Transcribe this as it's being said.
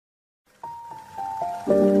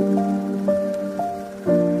Once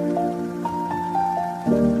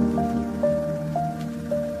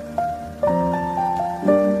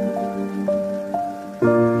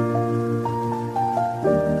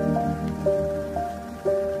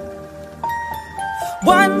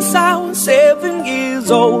I was 7 years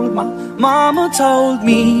old, my mama told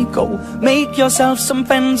me, go make yourself some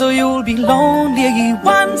friends or you'll be lonely.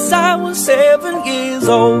 Once I was 7 years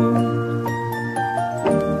old.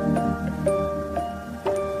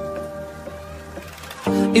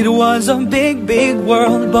 It was a big, big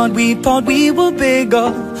world, but we thought we were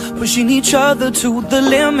bigger, pushing each other to the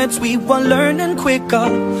limits. We were learning quicker.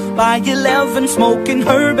 By 11, smoking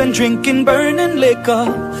herb and drinking burning liquor.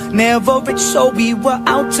 Never rich, so we were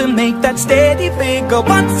out to make that steady figure.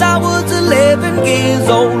 Once I was 11 years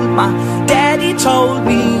old, my daddy told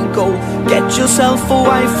me, go get yourself a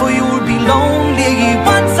wife or you'll be lonely.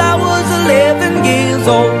 Once I was 11 years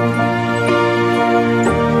old.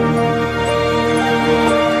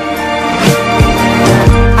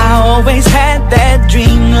 Always had that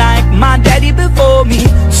dream like my daddy before me.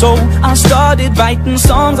 So I started writing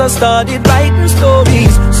songs, I started writing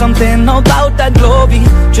stories. Something about that glory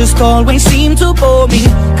just always seemed to bore me,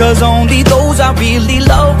 cause only those I really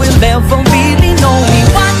love will ever really know me.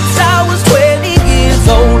 Once I was 20 years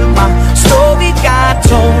old, my story got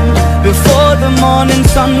told before the morning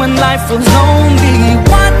sun when life was lonely.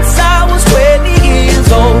 Once I was 20 years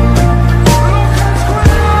old.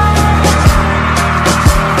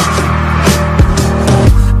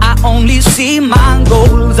 Only see my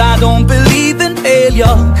goals, I don't believe in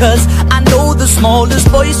failure, cause I know the smallest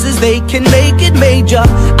voices, they can make it major.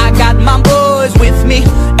 I got my boys with me,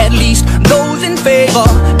 at least those in favor.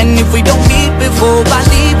 And if we don't meet before I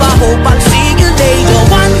leave, I hope I'll see you later.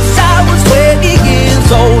 Once I was 20 years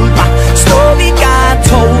old, my story got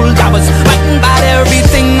told. I was writing about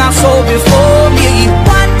everything I saw before me.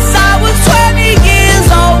 Once I was 20 years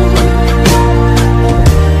old.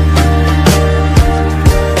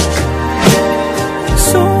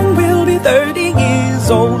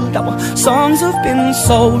 Our songs have been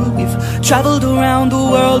sold. We've traveled around the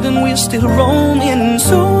world and we're still roaming.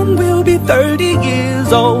 Soon we'll be 30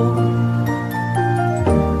 years old.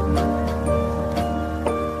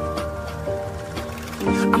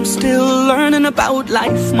 I'm still learning about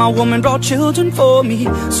life. My woman brought children for me,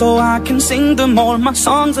 so I can sing them all my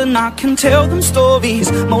songs and I can tell them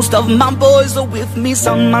stories. Most of my boys are with me,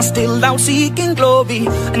 some are still out seeking glory,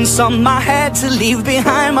 and some I had to leave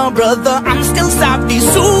behind. My brother, I'm still sorry.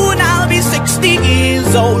 Soon I'll be 60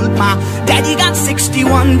 years old. My daddy got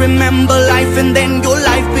 61. Remember life and then your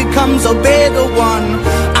life becomes a better one.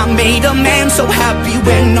 I made a man so happy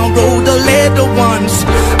when I wrote a letter once.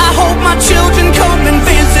 I hope my children come and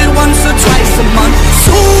visit once or twice a month.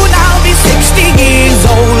 Soon I'll be 60 years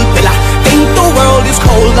old. Will I think the world is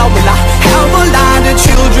cold, or will I have a lot of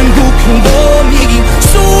children who can bore me?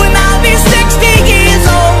 Soon I'll be 60 years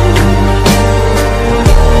old.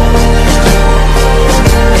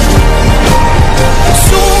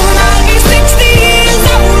 Soon I'll be 60 years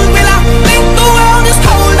old. Will I think the world is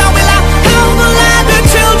cold, or will I have a lot of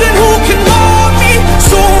children who can bore me?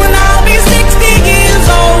 Soon I'll be 60 years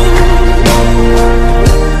old.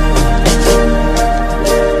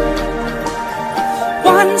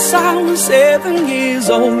 Once I was 7 years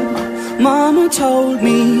old, mama told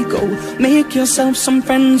me, go make yourself some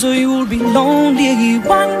friends or you'll be lonely.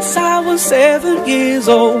 Once I was 7 years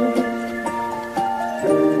old.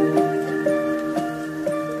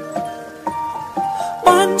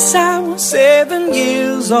 Once I was 7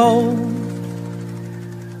 years old.